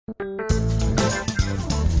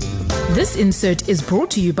This insert is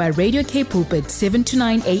brought to you by Radio K Pulpit 7 to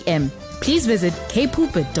 9 a.m. Please visit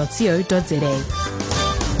kpulpit.co.za.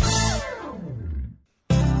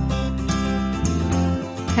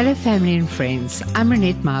 Hello family and friends, I'm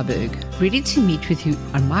Renette Marburg, ready to meet with you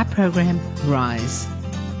on my program, Rise.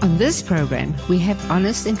 On this program, we have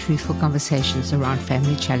honest and truthful conversations around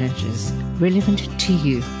family challenges relevant to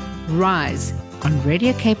you. Rise on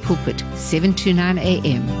Radio K Pulpit, 7 to 9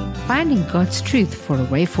 a.m., finding God's truth for a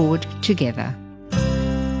way forward together.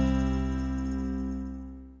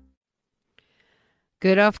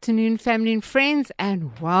 Good afternoon, family and friends,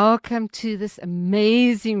 and welcome to this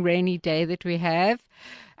amazing rainy day that we have.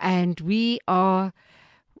 And we are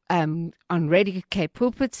on Radio K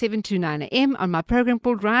Pulpit, 7 to 9 a.m. on my program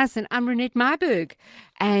called Rise, and I'm Renette Marburg.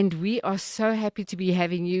 And we are so happy to be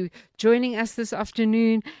having you joining us this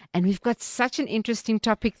afternoon. And we've got such an interesting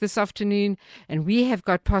topic this afternoon. And we have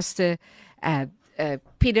got Pastor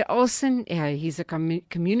Peter Olsen. He's a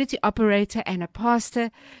community operator and a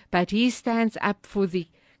pastor, but he stands up for the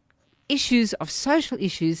issues of social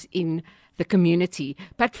issues in the community.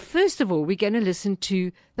 But first of all, we're going to listen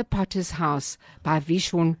to The Potter's House by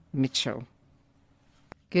Vishwan Mitchell.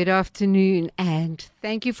 Good afternoon, and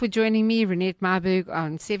thank you for joining me, Renette Marburg,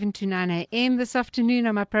 on 7 to 9 a.m. this afternoon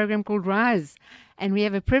on my program called Rise. And we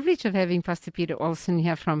have a privilege of having Pastor Peter Olsen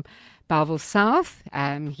here from Bellville South.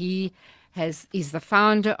 He is the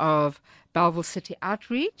founder of Bellville City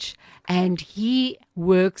Outreach, and he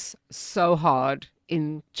works so hard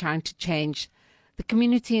in trying to change the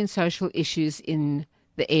community and social issues in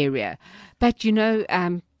the area. But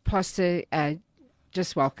Pastor,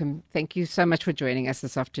 just welcome. Thank you so much for joining us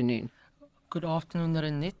this afternoon. Good afternoon,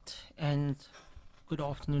 Renette, and good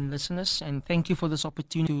afternoon, listeners, and thank you for this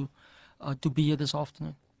opportunity to be here this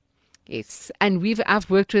afternoon. Yes, and I've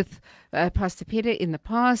worked with Pastor Peter in the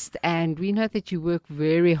past, and we know that you work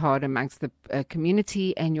very hard amongst the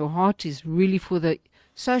community, and your heart is really for the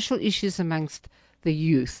social issues amongst the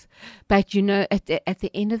youth. But at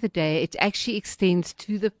the end of the day, it actually extends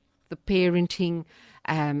to the parenting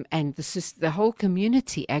and the whole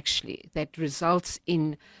community, actually, that results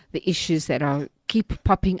in the issues that keep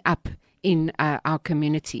popping up in our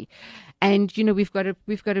community. And we've got a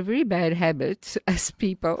very bad habit as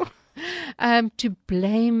people to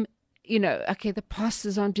blame. The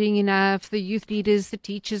pastors aren't doing enough, the youth leaders, the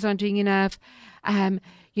teachers aren't doing enough, the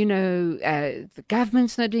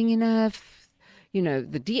government's not doing enough,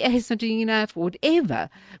 the DA is not doing enough, whatever.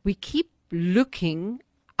 We keep looking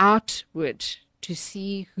outward to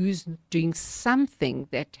see who's doing something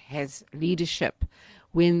that has leadership,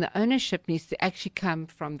 when the ownership needs to actually come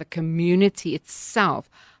from the community itself.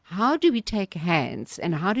 How do we take hands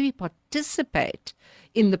and how do we participate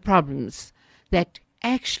in the problems that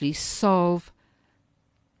actually have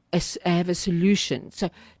a solution? So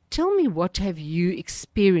tell me, what have you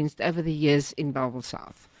experienced over the years in Bellville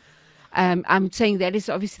South? I'm saying that is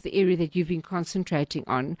obviously the area that you've been concentrating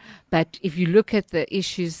on, but if you look at the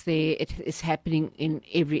issues there, it is happening in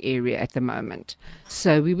every area at the moment.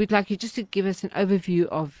 So we would like you just to give us an overview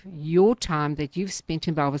of your time that you've spent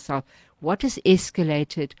in Bellville South. What has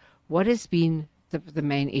escalated? What has been the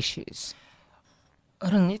main issues?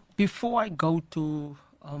 Renette, before I go to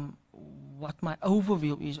what my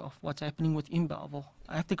overview is of what's happening within Bellville,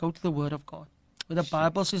 I have to go to the Word of God. Where the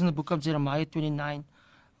Bible says in the book of Jeremiah 29,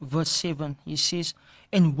 verse 7, he says,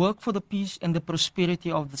 "And work for the peace and the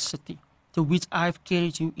prosperity of the city, to which I have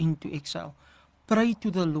carried you into exile. Pray to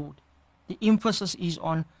the Lord." The emphasis is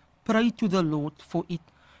on pray to the Lord for it,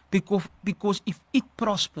 because if it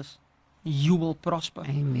prospers, you will prosper.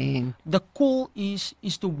 Amen. The call is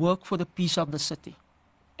to work for the peace of the city.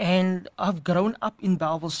 And I've grown up in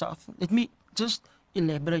Bellville South. Let me just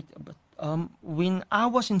elaborate a bit. When I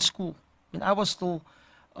was in school, when I was still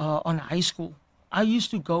on high school, I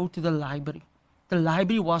used to go to the library. The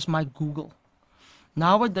library was my Google.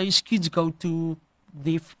 Nowadays, kids go to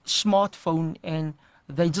their smartphone and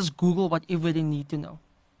they just Google whatever they need to know.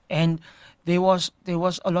 And there was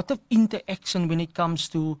a lot of interaction when it comes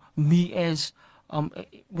to me as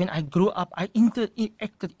when I grew up. I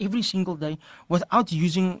interacted every single day without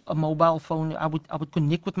using a mobile phone. I would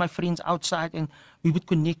connect with my friends outside and we would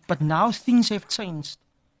connect. But now things have changed.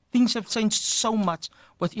 Things have changed so much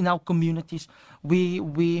within our communities.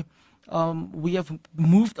 We have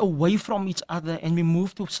moved away from each other and we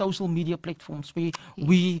moved to social media platforms. We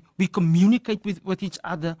communicate with each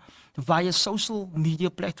other via social media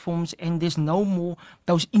platforms, and there's no more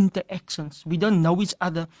those interactions. We don't know each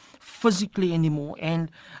other physically anymore.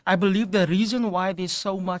 And I believe the reason why there's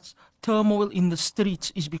so much turmoil in the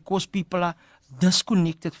streets is because people are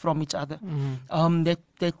disconnected from each other.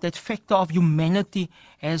 That factor of humanity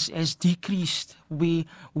has decreased. We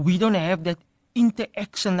don't have that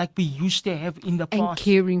interaction like we used to have in the And past.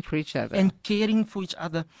 caring for each other. And caring for each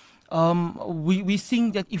other. We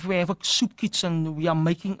think that if we have a soup kitchen, we are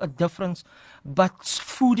making a difference. But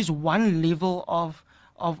food is one level of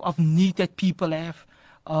need that people have.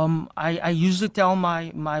 I usually tell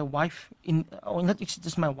my wife, not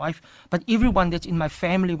just my wife, but everyone that's in my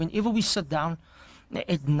family, whenever we sit down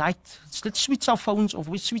at night, let's switch our phones off,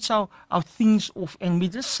 we switch our things off, and we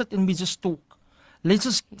just sit and we just talk. Let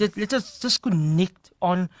us just connect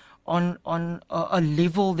on a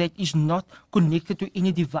level that is not connected to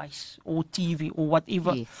any device or TV or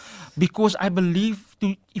whatever. Yes. Because I believe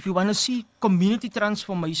if you want to see community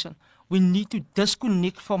transformation, we need to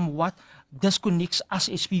disconnect from what disconnects us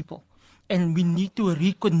as people. And we need to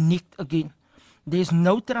reconnect again. There's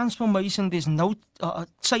no transformation, there's no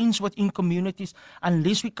change within communities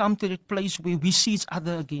unless we come to that place where we see each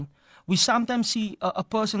other again. We sometimes see a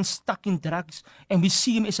person stuck in drugs and we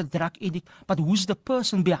see him as a drug addict, but who's the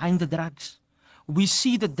person behind the drugs? We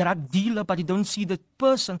see the drug dealer, but you don't see the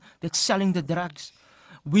person that's selling the drugs.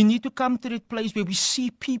 We need to come to that place where we see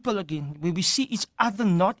people again, where we see each other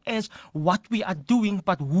not as what we are doing,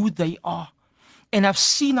 but who they are. And I've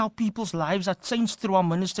seen how people's lives are changed through our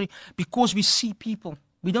ministry because we see people.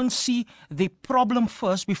 We don't see the problem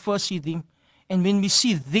first, we first see them. And when we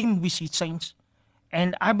see them, we see change.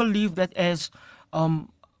 And I believe that as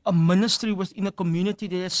a ministry within a community,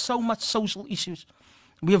 there is so much social issues.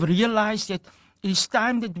 We have realized that it is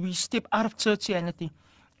time that we step out of churchianity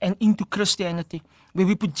and into Christianity, where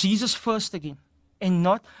we put Jesus first again, and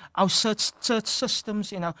not our church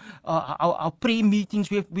systems and our prayer meetings.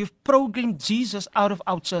 We've programmed Jesus out of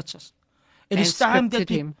our churches. It's time that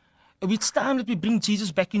we bring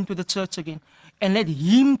Jesus back into the church again and let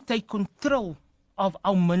Him take control of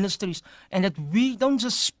our ministries, and that we don't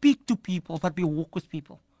just speak to people, but we walk with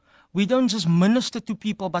people. We don't just minister to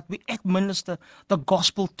people, but we administer the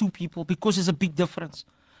gospel to people, because there's a big difference.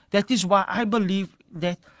 That is why I believe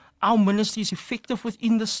that our ministry is effective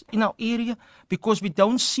in our area, because we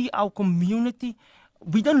don't see our community.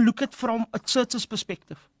 We don't look at it from a church's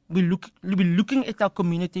perspective. We're looking at our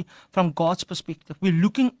community from God's perspective. We're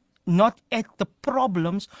looking not at the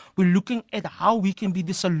problems. We're looking at how we can be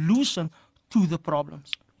the solution to the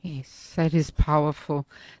problems. Yes, that is powerful.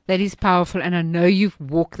 That is powerful. And I know you've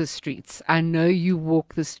walked the streets. I know you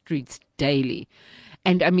walk the streets daily.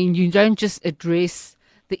 And I mean, you don't just address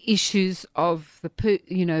the issues of the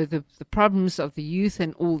problems of the youth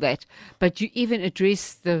and all that, but you even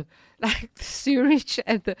address the sewage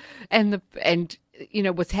and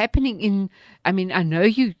what's happening in. I mean, I know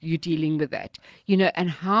you're dealing with that, and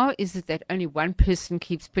how is it that only one person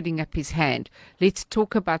keeps putting up his hand? Let's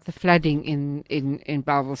talk about the flooding in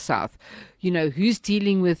Bellville South. Who's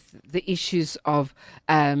dealing with the issues of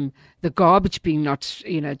the garbage being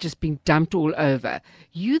just being dumped all over?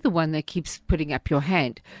 You're the one that keeps putting up your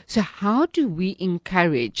hand. So how do we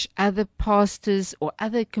encourage other pastors or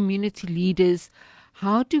other community leaders?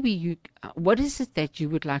 What is it that you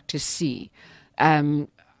would like to see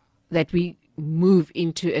that we move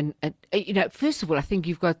into? First of all, I think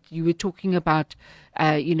you were talking about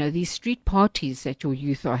these street parties that your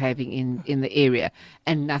youth are having in the area,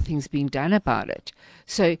 and nothing's being done about it.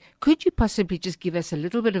 So could you possibly just give us a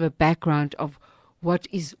little bit of a background of what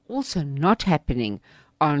is also not happening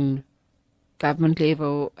on government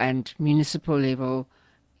level and municipal level,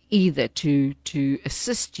 either to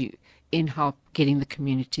assist you in help getting the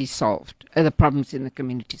community solved, the problems in the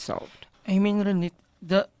community solved? Amen,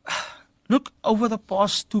 Renette. Look, over the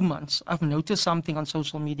past 2 months, I've noticed something on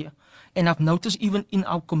social media, and I've noticed even in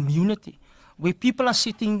our community, where people are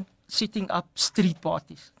setting up street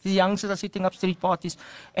parties. The youngsters are setting up street parties,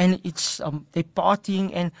 and it's they're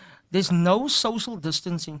partying, and there's no social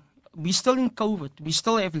distancing. We're still in COVID. We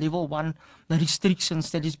still have level 1, the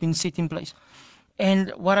restrictions that has been set in place.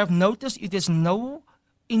 And what I've noticed is there's no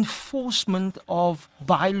enforcement of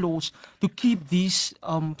bylaws to keep these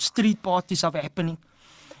street parties from happening.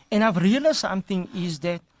 And I've realized something is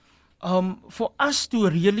that for us to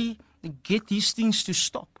really get these things to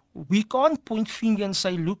stop, we can't point finger and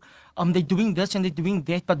say, look, they're doing this and they're doing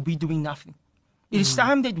that, but we're doing nothing. It is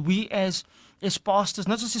time that we as pastors,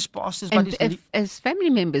 not just as pastors, and but as family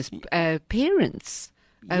members, parents,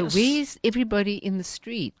 Yes. where's everybody in the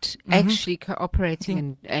street actually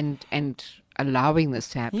cooperating and allowing this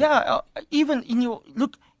to happen? Yeah, even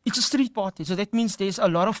look, it's a street party, so that means there's a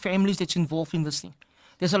lot of families that's involved in this thing.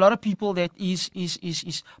 There's a lot of people that is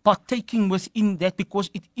partaking within that,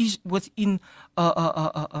 because it is within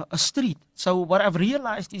a street. So what I've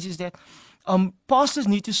realized is that pastors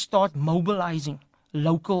need to start mobilizing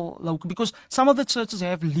local, because some of the churches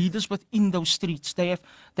have leaders within those streets. They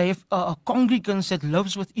have congregants that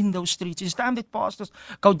lives within those streets. It's time that pastors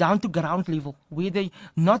go down to ground level, where they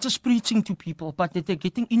not just preaching to people, but that they're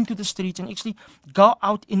getting into the streets and actually go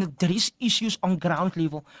out and address issues on ground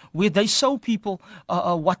level, where they show people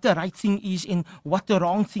what the right thing is and what the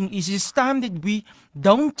wrong thing is. It's time that we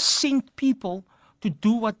don't send people to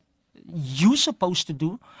do what you're supposed to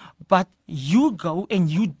do, but you go and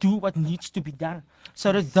you do what needs to be done,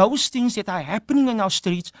 so that those things that are happening in our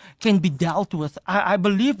streets can be dealt with. I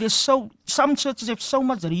believe some churches have so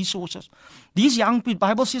much resources. These young people,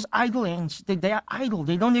 Bible says idle hands, they are idle.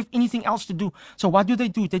 They don't have anything else to do. So what do? They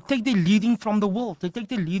take their leading from the world. They take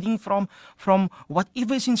their leading from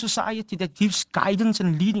whatever is in society that gives guidance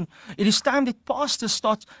and leading. It is time that pastors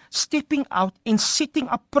start stepping out and setting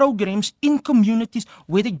up programs in communities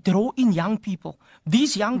where they draw in young people.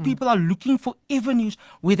 These young people are looking for avenues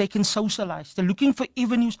where they can socialize. They're looking for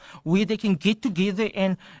avenues where they can get together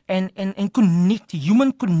and connect,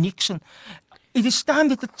 human connection. It is time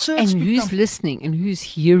that the church And who's listening and who's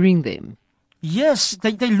hearing them? Yes,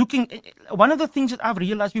 they're looking. One of the things that I've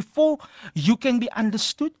realized, before you can be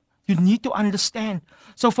understood, you need to understand.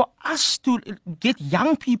 So for us to get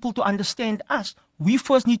young people to understand us, we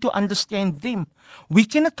first need to understand them. We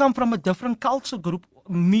cannot come from a different culture group,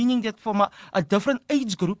 meaning that from a different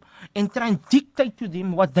age group, and try and dictate to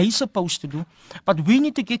them what they're supposed to do. But we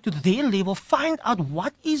need to get to their level, find out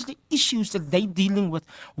what is the issues that they're dealing with,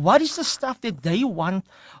 what is the stuff that they want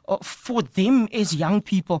for them as young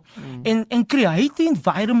people, and create the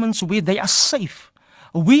environments where they are safe.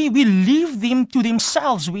 We leave them to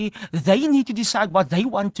themselves. They need to decide what they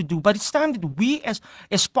want to do. But it's time that we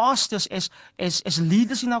as pastors, as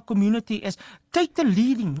leaders in our community, take the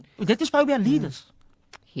leading. That is why we are leaders.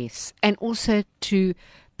 Yes, and also to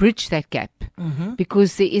bridge that gap,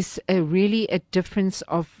 because there is really a difference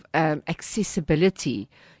of accessibility.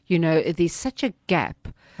 There's such a gap,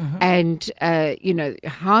 and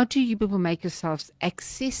how do you people make yourselves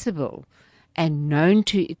accessible and known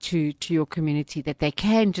to your community, that they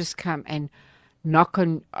can just come and knock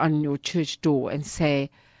on your church door and say,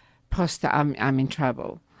 Pastor, I'm in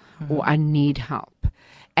trouble, or I need help.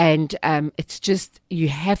 And it's just, you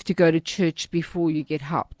have to go to church before you get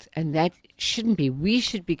helped. And that shouldn't be. We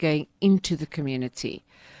should be going into the community.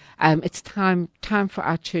 It's time for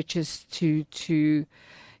our churches to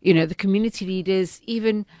the community leaders,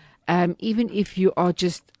 even if you are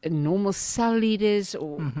just normal cell leaders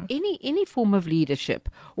or any form of leadership,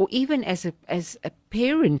 or even as a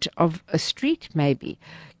parent of a street, maybe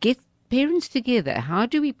get parents together. How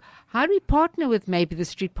do we partner with maybe the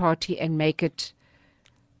street party and make it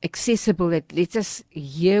accessible? That let us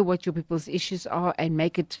hear what your people's issues are and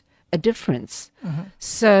make it a difference.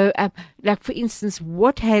 So, like for instance,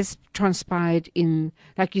 what has transpired in,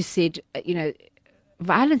 like you said,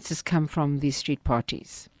 violence has come from these street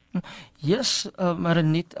parties. Yes,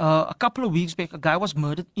 Marinette, a couple of weeks back, a guy was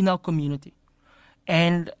murdered in our community.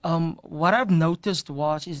 And what I've noticed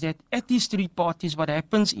is that at these street parties, what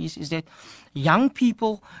happens is that young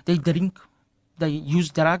people, they drink, they use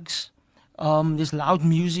drugs, there's loud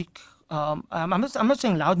music. I'm not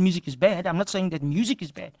saying loud music is bad. I'm not saying that music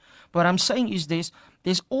is bad. What I'm saying is there's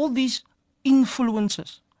all these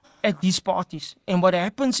influences at these parties. And what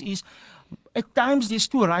happens is, at times there's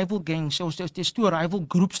two rival gangs, so there's two rival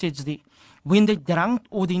groups that's there. When they're drunk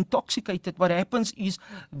or they're intoxicated, what happens is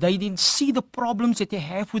they then see the problems that they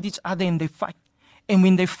have with each other and they fight. And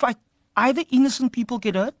when they fight, either innocent people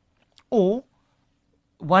get hurt, or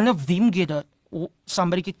one of them get hurt, or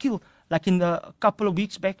somebody get killed. Like in a couple of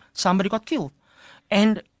weeks back, somebody got killed.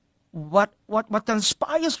 And what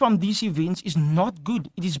transpires from these events is not good.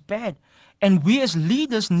 It is bad. And we as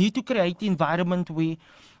leaders need to create the environment where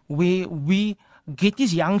we get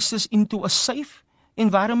these youngsters into a safe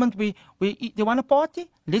environment where they want to party.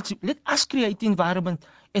 Let us create the environment,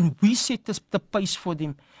 and we set the pace for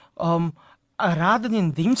them, rather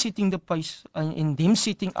than them setting the pace and them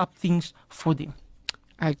setting up things for them.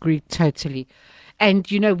 I agree totally. And,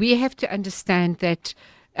 we have to understand that,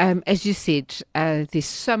 as you said, there's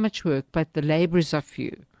so much work, but the laborers are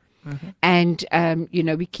few. And,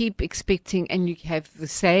 we keep expecting, and you have the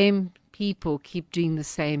same people keep doing the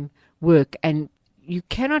same work, and you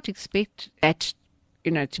cannot expect that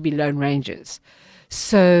to be Lone Rangers.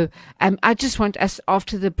 So I just want us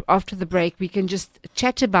after the break, we can just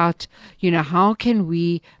chat about, how can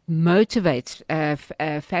we motivate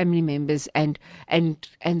family members and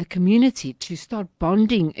the community to start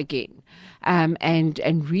bonding again,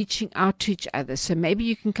 and reaching out to each other. So maybe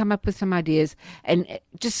you can come up with some ideas and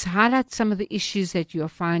just highlight some of the issues that you are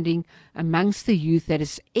finding amongst the youth that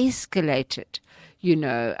has escalated,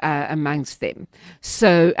 amongst them.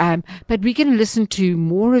 So, but we're going to listen to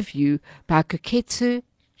more of you by Koketsu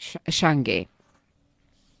Shange.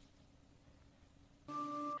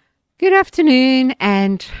 Good afternoon,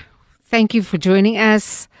 and thank you for joining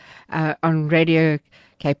us on Radio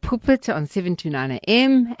K Pulpit on 7 to 9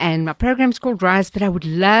 a.m. And my program's called Rise, but I would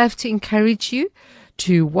love to encourage you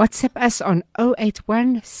to WhatsApp us on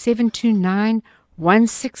 081 729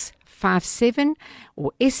 1657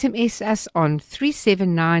 or SMS us on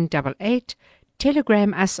 37988,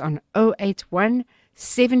 Telegram us on 081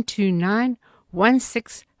 729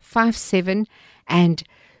 1657, and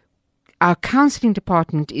our counseling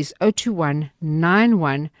department is 021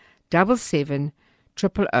 9177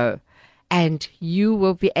 000. And you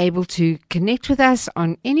will be able to connect with us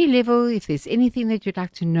on any level. If there's anything that you'd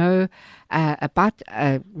like to know about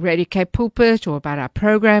Radio K Pulpit or about our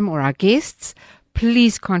program or our guests,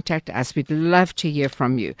 please contact us. We'd love to hear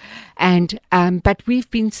from you. And but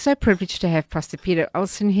we've been so privileged to have Pastor Peter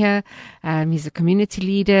Olsen here. He's a community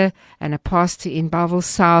leader and a pastor in Bellville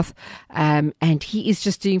South, and he is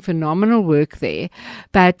just doing phenomenal work there.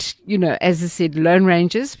 But, as I said, Lone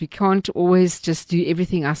Rangers, we can't always just do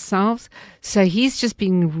everything ourselves. So he's just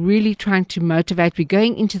been really trying to motivate. We're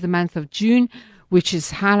going into the month of June, which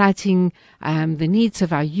is highlighting the needs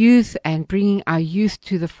of our youth and bringing our youth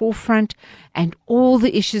to the forefront and all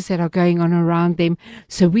the issues that are going on around them.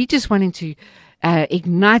 So we just wanting to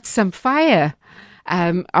ignite some fire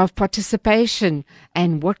of participation,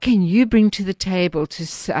 and what can you bring to the table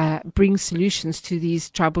to bring solutions to these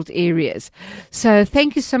troubled areas. So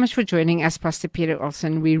thank you so much for joining us, Pastor Peter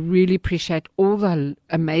Olsen. We really appreciate all the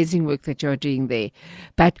amazing work that you're doing there.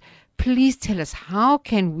 But please tell us, how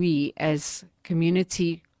can we as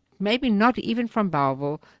community, maybe not even from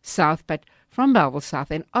Bellville South, but from Bellville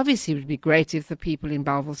South, and obviously it would be great if the people in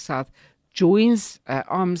Bellville South joins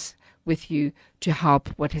arms with you to help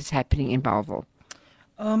what is happening in Bellville.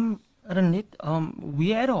 Renette,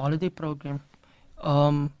 we had a holiday program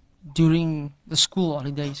during the school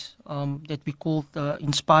holidays that we called the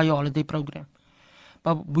Inspire Holiday Program.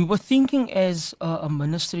 But we were thinking as a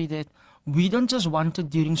ministry that we don't just want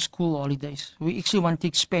it during school holidays. We actually want to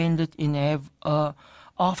expand it and have a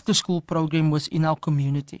after-school program within our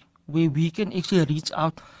community, where we can actually reach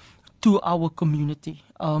out to our community.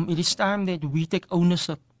 It is time that we take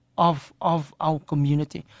ownership of our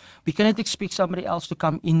community. We cannot expect somebody else to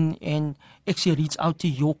come in and actually reach out to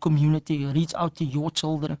your community, reach out to your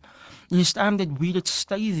children. It is time that we that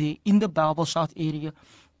stay there in the Bellville South area,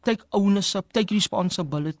 take ownership, take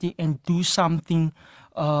responsibility, and do something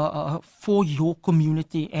for your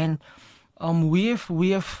community. And we have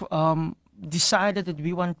decided that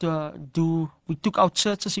we want to we took out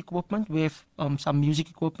church's equipment. We have some music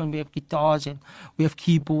equipment, we have guitars, and we have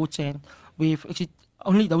keyboards, and we have actually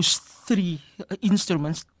only those three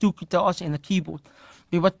instruments, 2 guitars and a keyboard.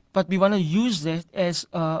 But we want to use that as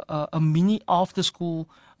a mini after-school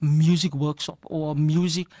music workshop or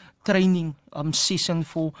music training session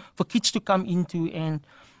for kids to come into and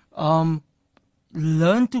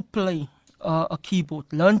learn to play a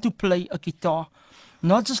keyboard, learn to play a guitar.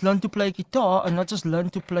 Not just learn to play a guitar and not just learn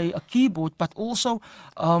to play a keyboard, but also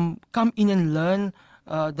come in and learn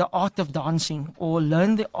the art of dancing, or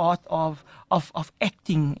learn the art of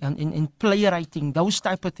acting and playwriting, those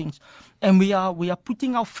type of things. And we are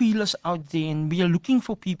putting our feelers out there, and we are looking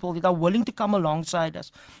for people that are willing to come alongside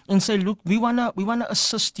us and say, look, we wanna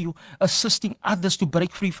assist you, assisting others to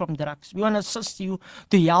break free from drugs. We wanna assist you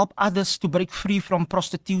to help others to break free from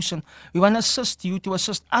prostitution. We wanna assist you to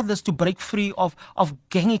assist others to break free of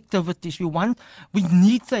gang activities. We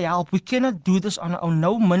need the help. We cannot do this on our own.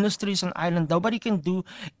 No ministry is an island. Nobody can do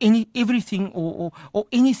everything or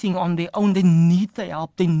anything on their own. They need the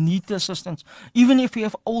help. They need the assistance. Even if you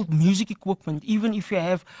have old music equipment, even if you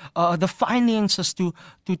have the finances to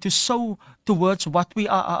sow towards what we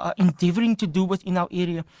are endeavoring to do within our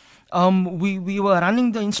area. We were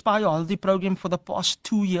running the Inspire Holiday program for the past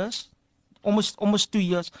 2 years, almost 2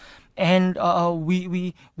 years, and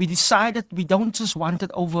we decided we don't just want it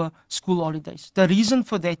over school holidays. The reason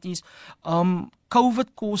for that is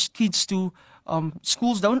COVID caused kids to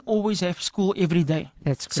schools don't always have school every day.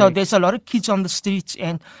 That's correct. So there's a lot of kids on the streets,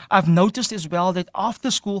 and I've noticed as well that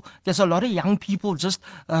after school, there's a lot of young people just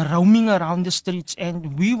roaming around the streets,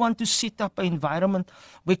 and we want to set up an environment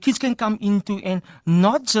where kids can come into and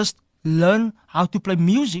not just learn how to play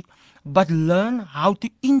music, but learn how to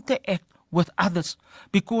interact with others.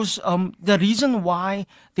 Because the reason why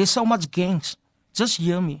there's so much gangs, just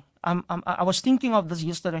hear me, I was thinking of this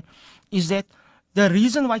yesterday, is that the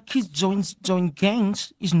reason why kids join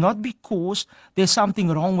gangs is not because there's something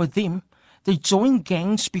wrong with them. They join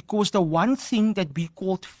gangs because the one thing that we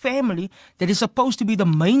called family, that is supposed to be the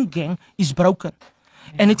main gang, is broken.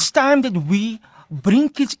 Yeah. And it's time that we bring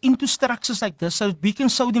kids into structures like this so that we can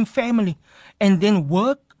show them family and then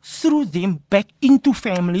work through them back into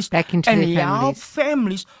families and help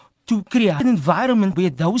families to create an environment where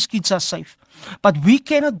those kids are safe. But we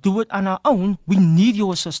cannot do it on our own. We need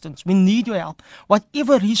your assistance. We need your help.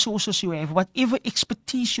 Whatever resources you have, whatever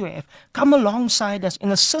expertise you have, come alongside us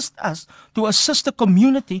and assist us to assist the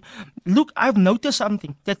community. Look, I've noticed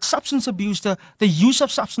something, that substance abuse, the use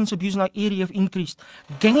of substance abuse in our area have increased.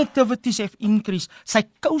 Gang activities have increased.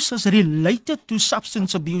 Psychosis related to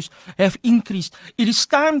substance abuse have increased. It is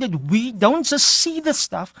time that we don't just see the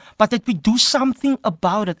stuff, but that we do something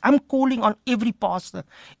about it. I'm calling on every pastor,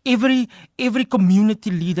 every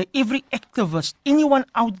community leader, every activist, anyone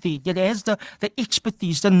out there that has the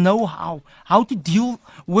expertise, the know-how, how to deal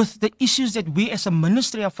with the issues that we as a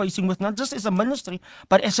ministry are facing with, not just as a ministry,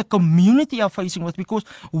 but as a community are facing with, because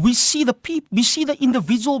we see the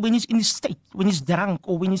individual when he's in the state, when he's drunk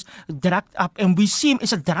or when he's drugged up, and we see him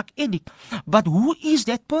as a drug addict. But who is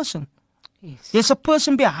that person? Yes. There's a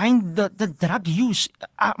person behind the drug use.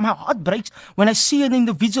 My heart breaks when I see an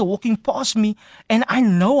individual walking past me and I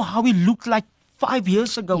know how he looked like 5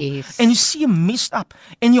 years ago. Yes. And you see him messed up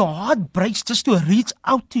and your heart breaks just to reach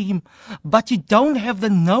out to him. But you don't have the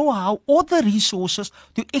know-how or the resources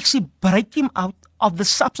to actually break him out of the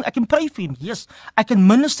substance. I can pray for him, yes. I can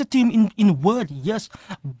minister to him in word, yes.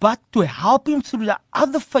 But to help him through the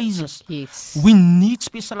other phases, yes, we need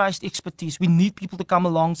specialized expertise. We need people to come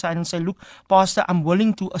alongside and say, look, Pastor, I'm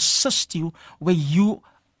willing to assist you where you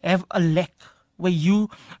have a lack, where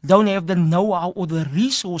you don't have the know-how or the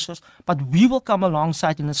resources, but we will come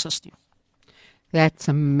alongside and assist you. That's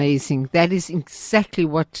amazing. That is exactly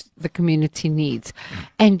what the community needs.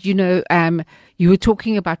 And, you know, you were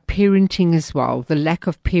talking about parenting as well, the lack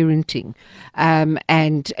of parenting.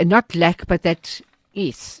 And not lack, but that,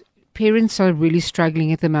 yes, parents are really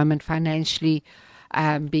struggling at the moment financially,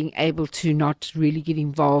 being able to not really get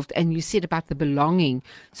involved. And you said about the belonging.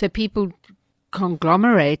 So people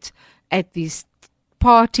conglomerate at these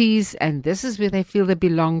parties, and this is where they feel they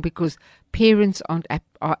belong because parents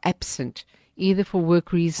are absent, either for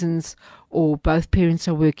work reasons, or both parents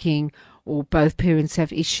are working, or both parents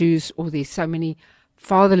have issues, or there's so many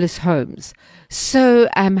fatherless homes. So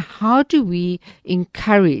how do we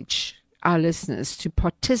encourage our listeners to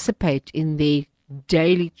participate in their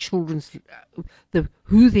daily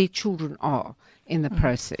who their children are in the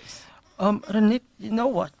process? Renette, you know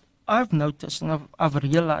what I've noticed and I've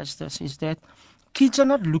realized this is that kids are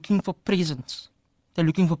not looking for presents. They're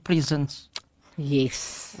looking for presents.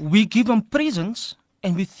 Yes. We give them presents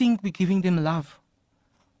and we think we're giving them love.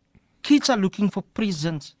 Kids are looking for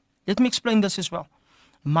presents. Let me explain this as well.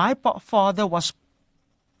 My father was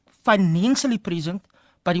financially present,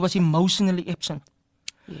 but he was emotionally absent.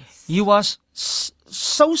 Yes. He was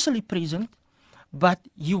socially present, but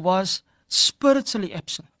he was spiritually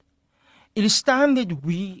absent. It is time that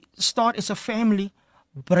we start as a family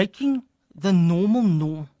breaking the normal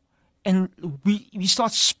norm, and we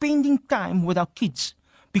start spending time with our kids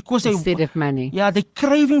because instead of money. Yeah, they're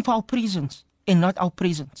craving for our presence and not our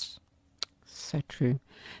presence. So true.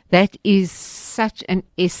 That is such an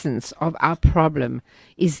essence of our problem,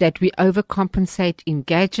 is that we overcompensate in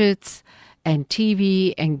gadgets and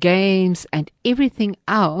TV and games and everything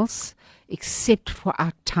else except for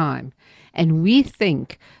our time. And we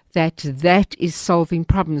think that is solving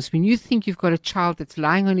problems. When you think you've got a child that's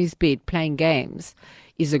lying on his bed playing games,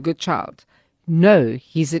 is a good child. No,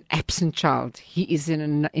 he's an absent child. He is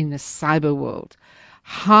in the cyber world.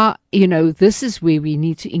 This is where we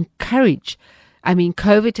need to encourage. I mean,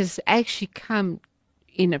 COVID has actually come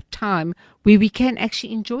in a time where we can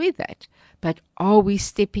actually enjoy that. But are we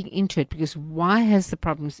stepping into it? Because why has the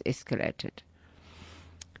problems escalated?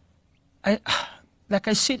 Like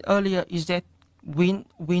I said earlier, is that when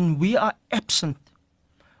we are absent,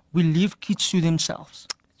 we leave kids to themselves.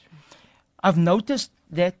 I've noticed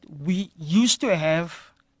that we used to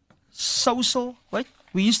have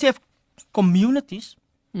we used to have communities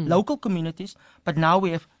local communities, but now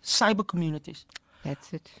we have cyber communities.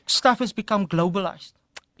 That's it. Stuff has become globalized.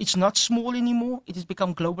 It's not small anymore. It has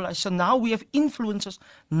become globalized. So now we have influences,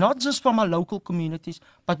 not just from our local communities,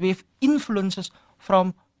 but we have influences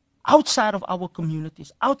from outside of our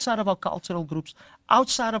communities, outside of our cultural groups,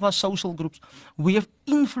 outside of our social groups. We have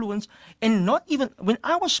influence. And not even, when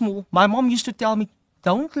I was small, my mom used to tell me,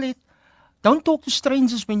 don't talk to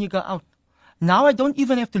strangers when you go out. Now I don't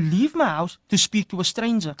even have to leave my house to speak to a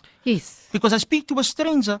stranger. Yes. Because I speak to a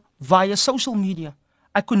stranger via social media.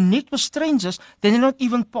 I connect with strangers. They're not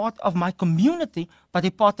even part of my community, but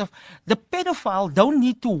they're part of... The pedophile don't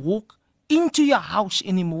need to walk into your house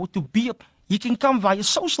anymore to be... He can come via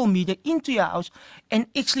social media into your house and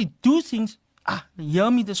actually do things.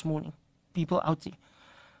 Hear me this morning, people out there.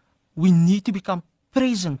 We need to become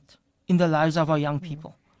present in the lives of our young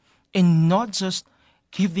people and not just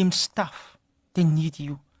give them stuff. They need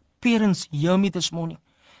you. Parents, hear me this morning.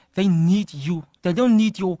 They need you. They don't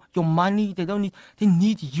need your money. They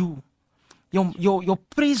need you. Your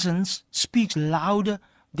presence speaks louder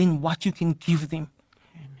than what you can give them.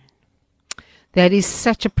 That is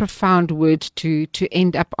such a profound word to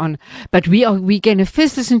end up on. But we're going to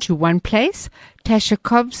first listen to One Place, Tasha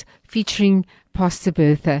Cobbs featuring Pastor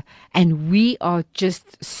Bertha. And we are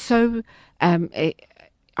just so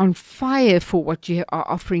on fire for what you are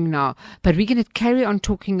offering now. But we're going to carry on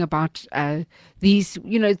talking about these,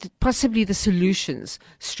 possibly the solutions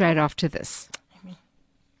straight after this. Amen.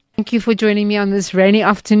 Thank you for joining me on this rainy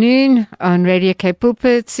afternoon on Radio K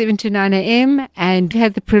Pulpit, 7 to 9 a.m. And we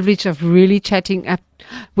had the privilege of really chatting up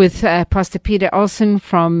with Pastor Peter Olsen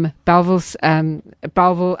from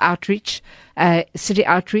Bellville Outreach, City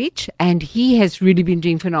Outreach, and he has really been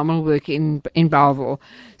doing phenomenal work in Bellville.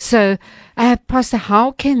 So, Pastor,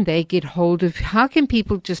 how can they get hold of? How can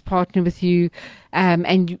people just partner with you?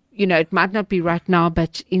 And it might not be right now,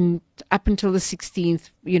 but up until the 16th,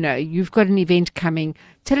 you've got an event coming.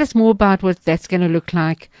 Tell us more about what that's going to look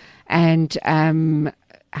like, and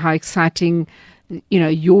how exciting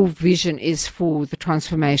your vision is for the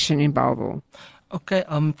transformation in Bellville. Okay,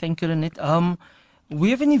 thank you, Renette. We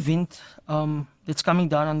have an event that's coming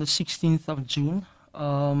down on the 16th of June,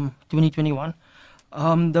 2021.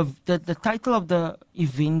 The title of the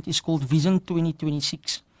event is called Vision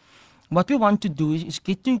 2026. What we want to do is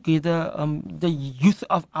get together the youth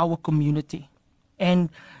of our community. And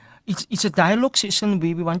it's a dialogue session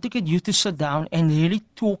where we want to get youth to sit down and really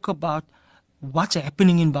talk about what's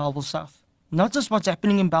happening in Bellville South. Not just what's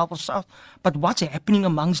happening in Bellville South, but what's happening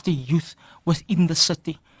amongst the youth within the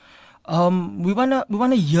city. We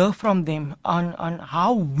wanna hear from them on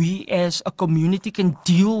how we as a community can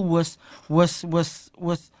deal with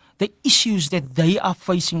the issues that they are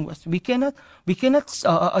facing with. We cannot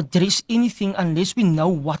address anything unless we know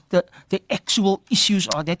what the actual issues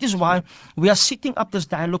are. That is why we are setting up this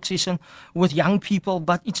dialogue session with young people.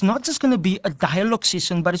 But it's not just going to be a dialogue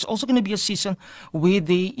session, but it's also going to be a session where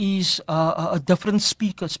there is different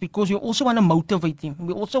speakers, because we also want to motivate them.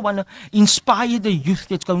 We also want to inspire the youth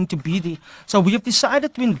that's going to be there. So we have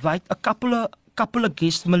decided to invite a couple of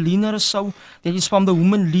guests. Melina Rousseau, that is from the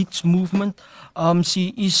Women Leads movement.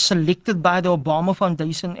 She is selected by the Obama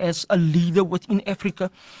Foundation as a leader within Africa.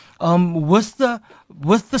 With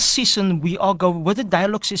the session, with the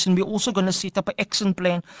dialogue session, we're also going to set up an action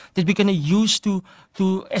plan that we're going to use to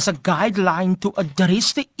as a guideline to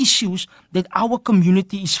address the issues that our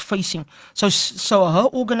community is facing. So her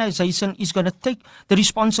organization is going to take the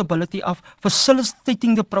responsibility of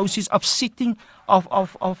facilitating the process of setting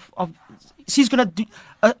she's going to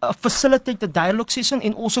facilitate the dialogue session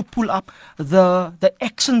and also pull up the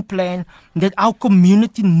action plan that our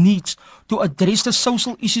community needs to address the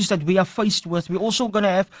social issues that we are faced with. We're also going to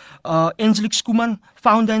have Angelique Skuman,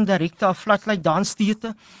 founder and director of Floodlight Dance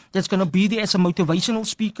Theatre, that's going to be there as a motivational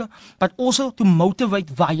speaker, but also to motivate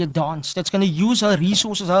via dance. That's going to use her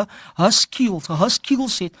resources, her skills, her skill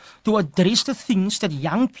set to address the things that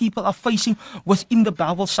young people are facing within the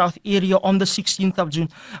Bellville South area on the 16th of June.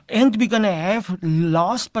 And we're going to have,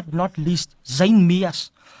 last but not least, Zane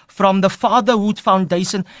Mias from the Fatherhood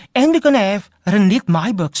Foundation. And we're going to have Renette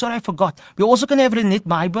Myburg. Sorry, I forgot. We're also going to have Renette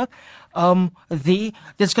Myburg there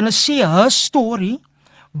that's going to share her story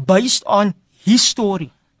based on his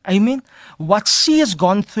story. Amen. What she has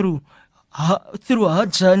gone through her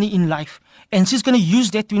journey in life. And she's going to use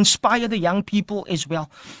that to inspire the young people as well.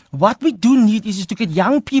 What we do need is to get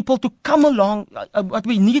young people to come along. What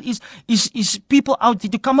we need is people out there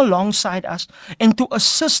to come alongside us and to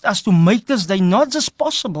assist us to make this day not just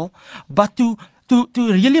possible, but to to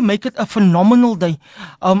really make it a phenomenal day.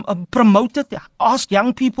 Promote it. Ask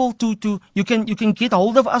young people to you can get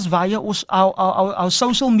hold of us via our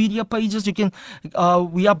social media pages. You can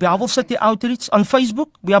we are Bellville City Outreach on Facebook.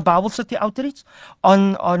 We are Bellville City Outreach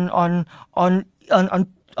on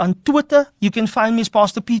Twitter. You can find me as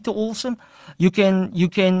Pastor Peter Olsen. You can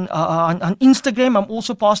on Instagram. I'm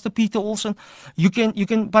also Pastor Peter Olsen. You can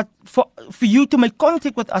but for you to make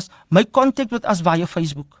contact with us via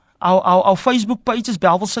Facebook. Our Facebook page is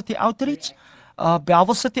Bellville City Outreach.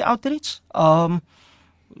 Bellville City Outreach.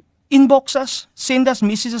 Inbox us, send us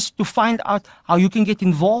messages to find out how you can get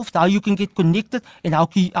involved, how you can get connected, and how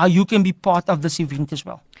you can be part of this event as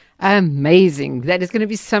well. Amazing. That is going to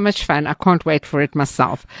be so much fun. I can't wait for it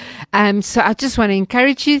myself. So I just want to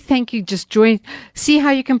encourage you. Thank you. Just join. See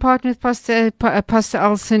how you can partner with Pastor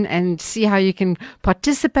Olsen and see how you can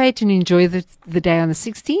participate and enjoy the day on the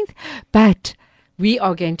 16th. But we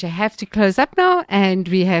are going to have to close up now, and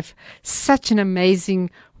we have such an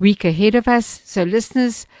amazing week ahead of us. So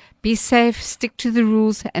listeners, be safe, stick to the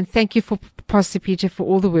rules, and thank you for Pastor Peter for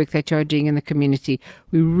all the work that you are doing in the community.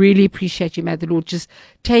 We really appreciate you. May the Lord just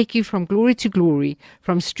take you from glory to glory,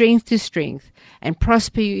 from strength to strength, and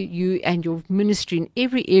prosper you and your ministry in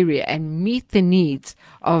every area and meet the needs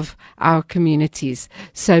of our communities.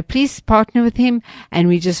 So please partner with him, and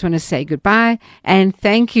we just want to say goodbye and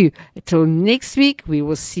thank you. Until next week, we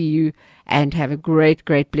will see you, and have a great,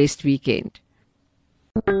 great blessed weekend.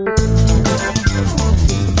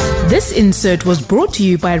 This insert was brought to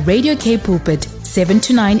you by Radio K Pulpit, 7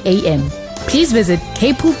 to 9 a.m. Please visit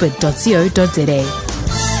kpulpit.co.za.